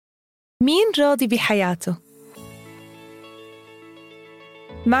مين راضي بحياته؟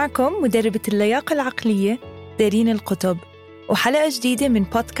 معكم مدربة اللياقة العقلية دارين القطب، وحلقة جديدة من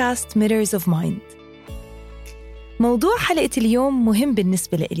بودكاست Mirrors of Mind. موضوع حلقة اليوم مهم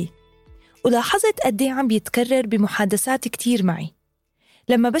بالنسبة لإلي، ولاحظت قديه عم بيتكرر بمحادثات كتير معي.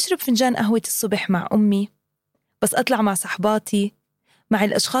 لما بشرب فنجان قهوة الصبح مع أمي، بس أطلع مع صحباتي، مع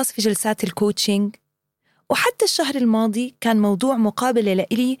الأشخاص في جلسات الكوتشنج، وحتى الشهر الماضي كان موضوع مقابلة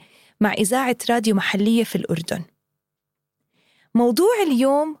لإلي مع إذاعة راديو محلية في الأردن. موضوع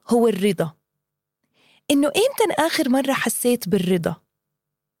اليوم هو الرضا. إنه إمتى آخر مرة حسيت بالرضا؟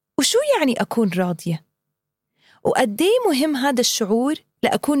 وشو يعني أكون راضية؟ وقديه مهم هذا الشعور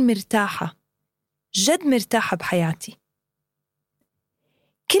لأكون مرتاحة، جد مرتاحة بحياتي.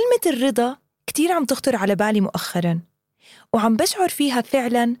 كلمة الرضا كتير عم تخطر على بالي مؤخراً، وعم بشعر فيها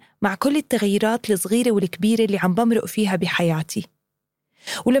فعلاً مع كل التغييرات الصغيرة والكبيرة اللي عم بمرق فيها بحياتي.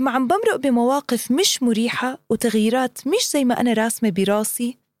 ولما عم بمرق بمواقف مش مريحة وتغييرات مش زي ما أنا راسمة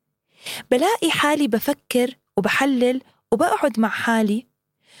براسي، بلاقي حالي بفكر وبحلل وبقعد مع حالي،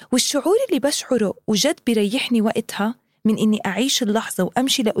 والشعور اللي بشعره وجد بيريحني وقتها من إني أعيش اللحظة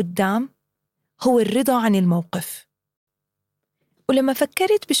وأمشي لقدام هو الرضا عن الموقف. ولما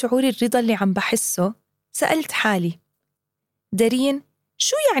فكرت بشعور الرضا اللي عم بحسه، سألت حالي: دارين،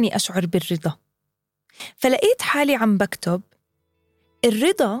 شو يعني أشعر بالرضا؟ فلقيت حالي عم بكتب: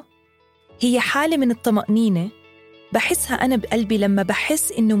 الرضا هي حالة من الطمأنينة بحسها أنا بقلبي لما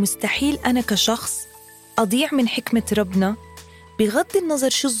بحس إنه مستحيل أنا كشخص أضيع من حكمة ربنا، بغض النظر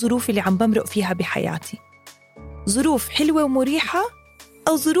شو الظروف اللي عم بمرق فيها بحياتي، ظروف حلوة ومريحة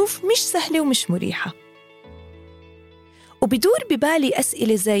أو ظروف مش سهلة ومش مريحة. وبدور ببالي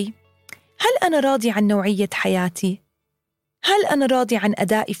أسئلة زي: هل أنا راضي عن نوعية حياتي؟ هل أنا راضي عن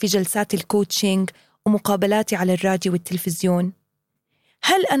أدائي في جلسات الكوتشنج ومقابلاتي على الراديو والتلفزيون؟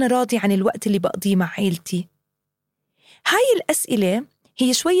 هل أنا راضي عن الوقت اللي بقضيه مع عيلتي؟ هاي الأسئلة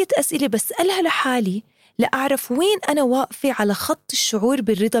هي شوية أسئلة بسألها لحالي لأعرف وين أنا واقفة على خط الشعور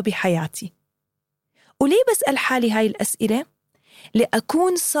بالرضا بحياتي. وليه بسأل حالي هاي الأسئلة؟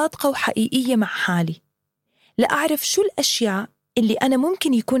 لأكون صادقة وحقيقية مع حالي، لأعرف شو الأشياء اللي أنا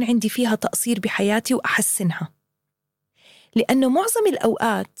ممكن يكون عندي فيها تقصير بحياتي وأحسنها. لأنه معظم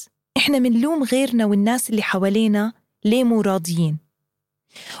الأوقات إحنا منلوم غيرنا والناس اللي حوالينا ليه مو راضيين،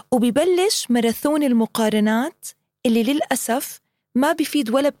 وبيبلش ماراثون المقارنات اللي للأسف ما بيفيد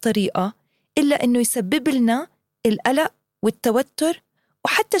ولا بطريقة إلا إنه يسبب لنا القلق والتوتر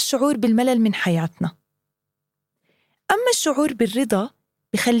وحتى الشعور بالملل من حياتنا. أما الشعور بالرضا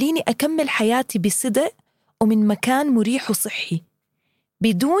بخليني أكمل حياتي بصدق ومن مكان مريح وصحي،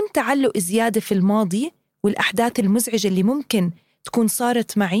 بدون تعلق زيادة في الماضي والأحداث المزعجة اللي ممكن تكون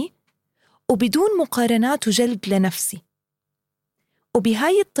صارت معي، وبدون مقارنات وجلد لنفسي.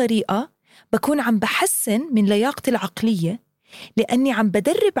 وبهاي الطريقة بكون عم بحسن من لياقتي العقلية، لأني عم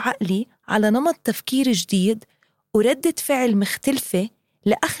بدرب عقلي على نمط تفكير جديد وردة فعل مختلفة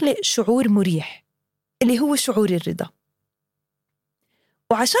لأخلق شعور مريح اللي هو شعور الرضا.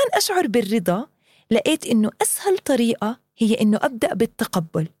 وعشان أشعر بالرضا لقيت إنه أسهل طريقة هي إنه أبدأ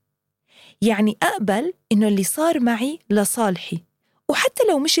بالتقبل، يعني أقبل إنه اللي صار معي لصالحي، وحتى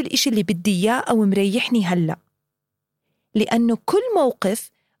لو مش الإشي اللي بدي إياه أو مريحني هلأ، لأنه كل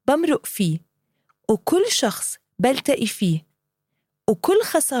موقف بمرق فيه وكل شخص بلتقي فيه وكل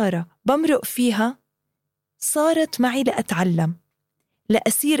خسارة بمرق فيها صارت معي لأتعلم،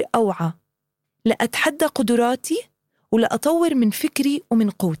 لأسير أوعى، لأتحدى قدراتي، ولأطور من فكري ومن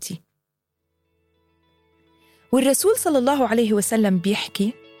قوتي. والرسول صلى الله عليه وسلم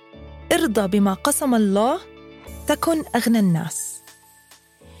بيحكي: ارضى بما قسم الله تكن أغنى الناس.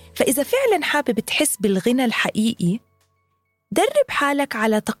 فإذا فعلا حابب تحس بالغنى الحقيقي، درب حالك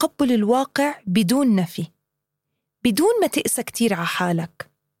على تقبل الواقع بدون نفي، بدون ما تقسى كتير على حالك،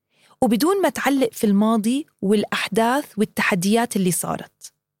 وبدون ما تعلق في الماضي والأحداث والتحديات اللي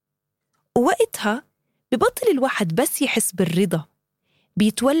صارت. ووقتها ببطل الواحد بس يحس بالرضا،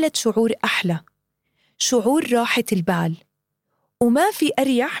 بيتولد شعور أحلى، شعور راحة البال. وما في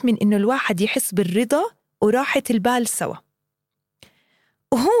أريح من إنه الواحد يحس بالرضا وراحة البال سوا.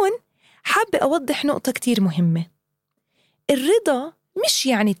 وهون حابة أوضح نقطة كتير مهمة: الرضا مش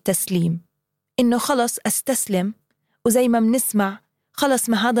يعني التسليم، إنه خلص أستسلم وزي ما بنسمع خلص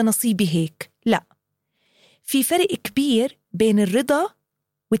ما هذا نصيبي هيك. لا، في فرق كبير بين الرضا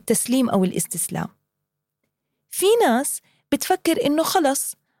والتسليم أو الاستسلام. في ناس بتفكر إنه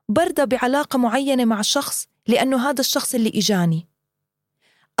خلص برضى بعلاقة معينة مع شخص لأنه هذا الشخص اللي إجاني،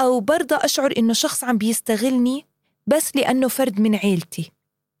 أو برضى أشعر إنه شخص عم بيستغلني بس لأنه فرد من عيلتي.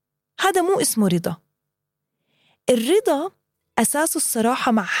 هذا مو اسمه رضا. الرضا أساسه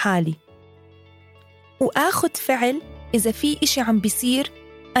الصراحة مع حالي، وآخد فعل إذا في إشي عم بيصير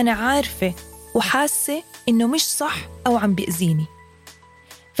أنا عارفة وحاسة إنه مش صح أو عم بيأذيني،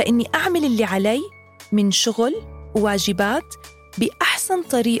 فإني أعمل اللي علي من شغل وواجبات بأحسن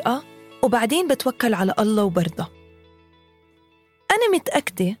طريقة، وبعدين بتوكل على الله وبرضى. أنا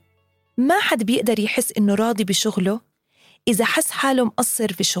متأكدة ما حد بيقدر يحس إنه راضي بشغله إذا حس حاله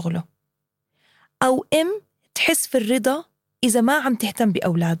مقصر في شغله، أو تحس في الرضا إذا ما عم تهتم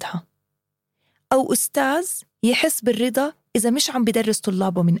بأولادها، أو أستاذ يحس بالرضا إذا مش عم بدرس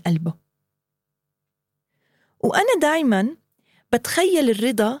طلابه من قلبه. وأنا دايماً بتخيل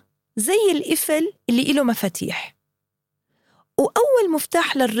الرضا زي القفل اللي إله مفاتيح، وأول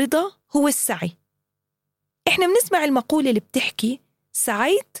مفتاح للرضا هو السعي. إحنا بنسمع المقولة اللي بتحكي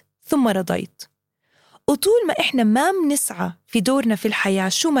سعيت ثم رضيت، وطول ما إحنا ما بنسعى في دورنا في الحياة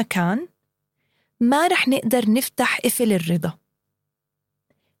شو ما كان، ما رح نقدر نفتح قفل الرضا.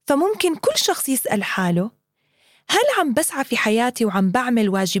 فممكن كل شخص يسأل حاله، هل عم بسعى في حياتي وعم بعمل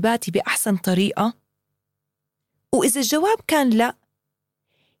واجباتي بأحسن طريقة؟ وإذا الجواب كان لا،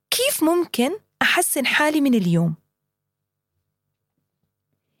 كيف ممكن أحسن حالي من اليوم؟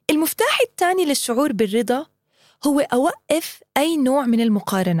 المفتاح الثاني للشعور بالرضا هو أوقف أي نوع من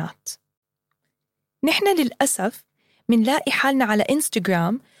المقارنات. نحن للأسف منلاقي حالنا على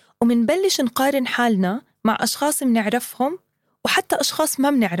إنستغرام ومنبلش نقارن حالنا مع أشخاص منعرفهم وحتى أشخاص ما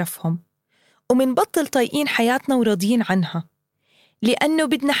منعرفهم، ومنبطل طايقين حياتنا وراضيين عنها، لأنه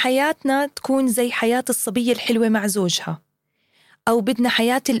بدنا حياتنا تكون زي حياة الصبية الحلوة مع زوجها، أو بدنا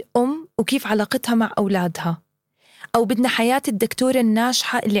حياة الأم وكيف علاقتها مع أولادها، أو بدنا حياة الدكتورة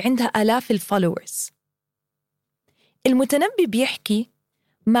الناجحة اللي عندها آلاف الفولورز. المتنبي بيحكي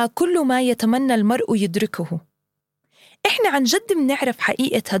ما كل ما يتمنى المرء يدركه. إحنا عن جد بنعرف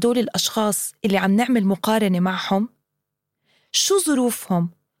حقيقة هدول الأشخاص اللي عم نعمل مقارنة معهم، شو ظروفهم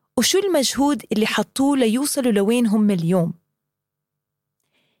وشو المجهود اللي حطوه ليوصلوا لوين هم اليوم.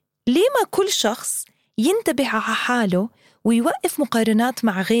 ليه ما كل شخص ينتبه على حاله ويوقف مقارنات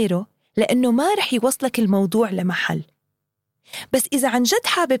مع غيره، لأنه ما رح يوصلك الموضوع لمحل. بس إذا عن جد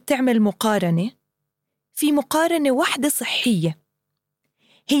حابب تعمل مقارنة، في مقارنة واحدة صحية،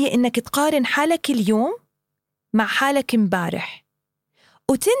 هي إنك تقارن حالك اليوم مع حالك امبارح،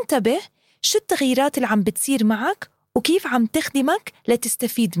 وتنتبه شو التغييرات اللي عم بتصير معك وكيف عم تخدمك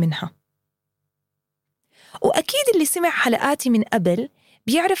لتستفيد منها. وأكيد اللي سمع حلقاتي من قبل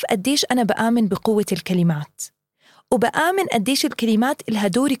بيعرف قديش أنا بآمن بقوة الكلمات، وبآمن قديش الكلمات إلها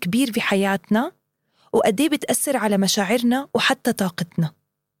دور كبير في حياتنا، وقديه بتأثر على مشاعرنا وحتى طاقتنا.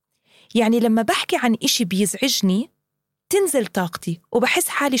 يعني لما بحكي عن إشي بيزعجني تنزل طاقتي وبحس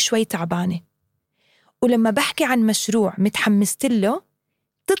حالي شوي تعبانة، ولما بحكي عن مشروع متحمست له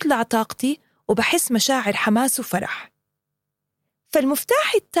تطلع طاقتي وبحس مشاعر حماس وفرح.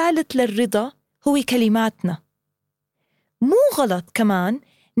 فالمفتاح الثالث للرضا هو كلماتنا. مو غلط كمان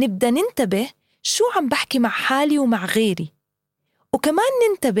نبدأ ننتبه شو عم بحكي مع حالي ومع غيري، وكمان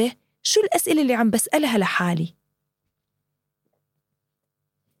ننتبه شو الأسئلة اللي عم بسألها لحالي.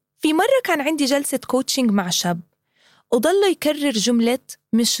 في مرة كان عندي جلسة كوتشنج مع شاب، وضل يكرر جملة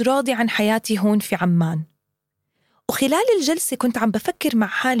مش راضي عن حياتي هون في عمان. وخلال الجلسة كنت عم بفكر مع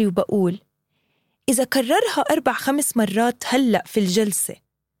حالي وبقول، إذا كررها 4-5 مرات هلأ في الجلسة،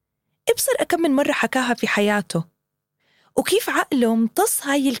 ابصر كم من مرة حكاها في حياته، وكيف عقله امتص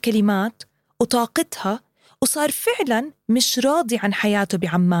هاي الكلمات وطاقتها وصار فعلا مش راضي عن حياته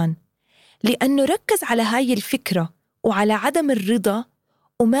بعمان، لأنه ركز على هاي الفكرة وعلى عدم الرضا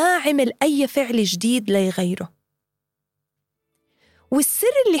وما عمل أي فعل جديد ليغيره. والسر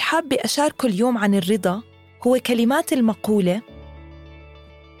اللي حابة أشاركه اليوم عن الرضا هو كلمات المقولة: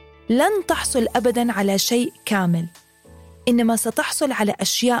 لن تحصل أبداً على شيء كامل، إنما ستحصل على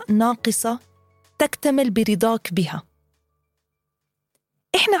أشياء ناقصة تكتمل برضاك بها.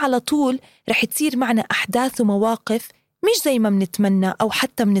 إحنا على طول رح تصير معنا أحداث ومواقف مش زي ما منتمنى أو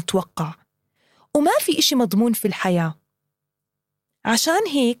حتى منتوقع، وما في إشي مضمون في الحياة. عشان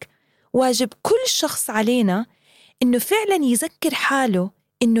هيك واجب كل شخص علينا إنه فعلاً يذكر حاله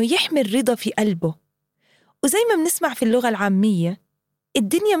إنه يحمل رضا في قلبه. وزي ما بنسمع في اللغة العامية،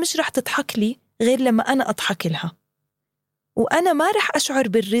 الدنيا مش رح تضحك لي غير لما أنا أضحك لها، وأنا ما رح أشعر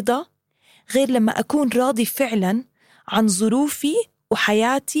بالرضا غير لما أكون راضي فعلاً عن ظروفي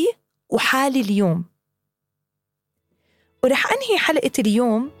وحياتي وحالي اليوم. ورح أنهي حلقة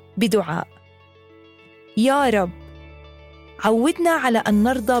اليوم بدعاء: يا رب عودنا على أن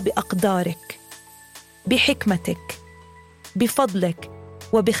نرضى بأقدارك، بحكمتك، بفضلك،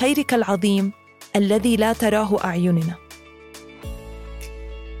 وبخيرك العظيم الذي لا تراه أعيننا.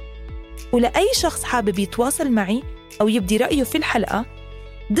 ولأي شخص حابب يتواصل معي أو يبدي رأيه في الحلقة،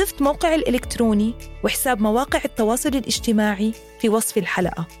 ضفت موقعي الإلكتروني وحساب مواقع التواصل الاجتماعي في وصف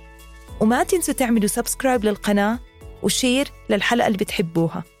الحلقة. وما تنسوا تعملوا سبسكرايب للقناة وشير للحلقة اللي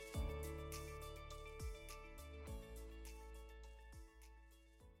بتحبوها.